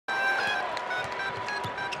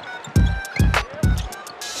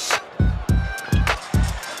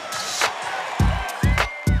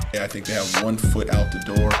NBA, I think they have 1 foot out the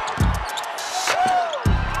door.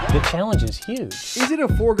 The challenge is huge. Is it a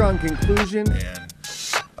foregone conclusion? And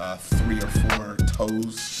 3 or 4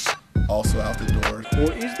 toes also out the door.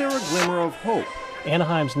 Or is there a glimmer of hope?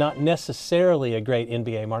 Anaheim's not necessarily a great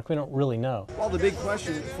NBA market. We don't really know. Well, the big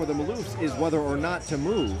question for the Maloofs is whether or not to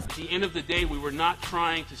move. At the end of the day, we were not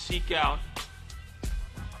trying to seek out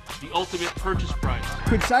the ultimate purchase price.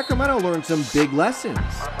 Could Sacramento learn some big lessons?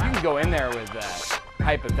 You can go in there with a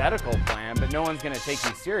hypothetical plan, but no one's going to take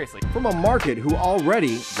you seriously. From a market who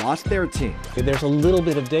already lost their team. There's a little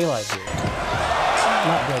bit of daylight here.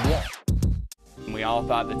 Not dead yet. We all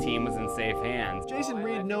thought the team was in safe hands. Jason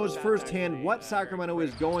Reed knows firsthand what Sacramento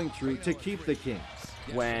is going through to keep the Kings.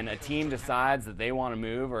 When a team decides that they want to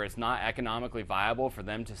move or it's not economically viable for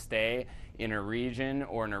them to stay in a region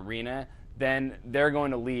or an arena, then they're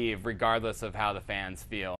going to leave regardless of how the fans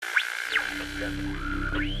feel.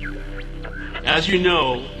 As you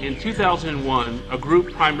know, in 2001, a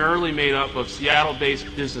group primarily made up of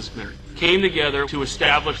Seattle-based businessmen came together to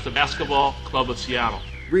establish the Basketball Club of Seattle.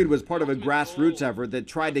 Reed was part of a grassroots effort that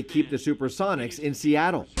tried to keep the Supersonics in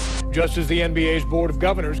Seattle. Just as the NBA's Board of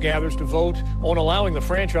Governors gathers to vote on allowing the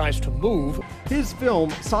franchise to move. His film,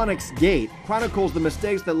 Sonic's Gate, chronicles the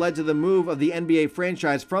mistakes that led to the move of the NBA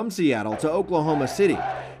franchise from Seattle to Oklahoma City.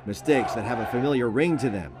 Mistakes that have a familiar ring to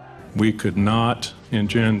them. We could not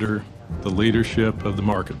engender the leadership of the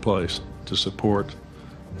marketplace to support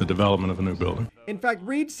the development of a new building. In fact,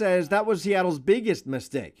 Reed says that was Seattle's biggest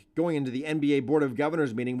mistake, going into the NBA Board of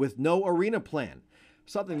Governors meeting with no arena plan,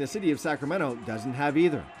 something the city of Sacramento doesn't have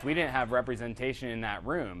either. We didn't have representation in that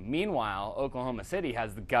room. Meanwhile, Oklahoma City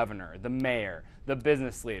has the governor, the mayor, the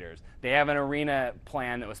business leaders. They have an arena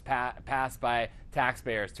plan that was passed by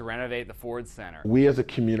taxpayers to renovate the Ford Center. We as a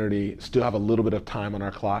community still have a little bit of time on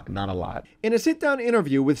our clock, not a lot. In a sit-down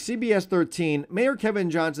interview with CBS 13, Mayor Kevin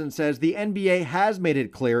Johnson says the NBA has made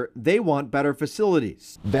it clear they want better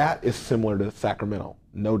facilities. That is similar to Sacramento,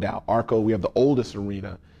 no doubt. Arco, we have the oldest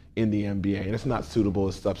arena in the NBA, and it's not suitable,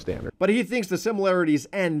 it's substandard. But he thinks the similarities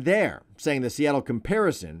end there, saying the Seattle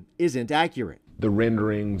comparison isn't accurate. The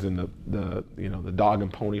renderings and the dog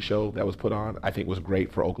and pony show that was put on, I think was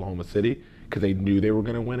great for Oklahoma City because they knew they were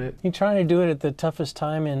going to win it. You're trying to do it at the toughest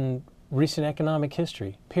time in recent economic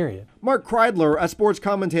history, period. Mark Kreidler, a sports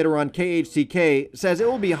commentator on KHTK, says it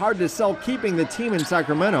will be hard to sell keeping the team in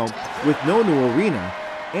Sacramento with no new arena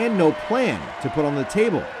and no plan to put on the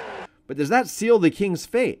table. But does that seal the Kings'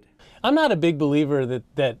 fate? I'm not a big believer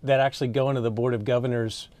that actually going to the Board of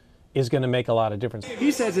Governors is going to make a lot of difference.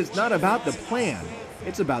 He says it's not about the plan,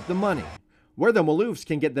 it's about the money, where the Maloofs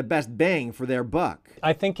can get the best bang for their buck.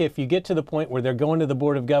 I think if you get to the point where they're going to the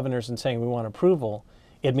Board of Governors and saying we want approval,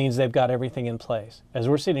 it means they've got everything in place. As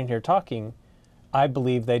we're sitting here talking, I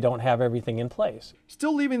believe they don't have everything in place.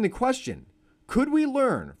 Still leaving the question, could we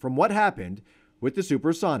learn from what happened with the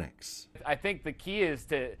Supersonics? I think the key is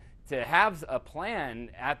to have a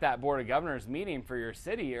plan at that Board of Governors meeting for your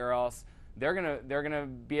city, or else they're gonna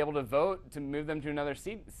be able to vote to move them to another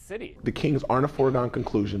city. The Kings aren't a foregone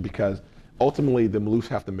conclusion because ultimately the Maloofs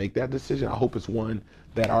have to make that decision. I hope it's one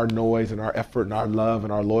that our noise and our effort and our love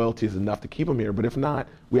and our loyalty is enough to keep them here. But if not,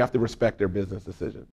 we have to respect their business decision.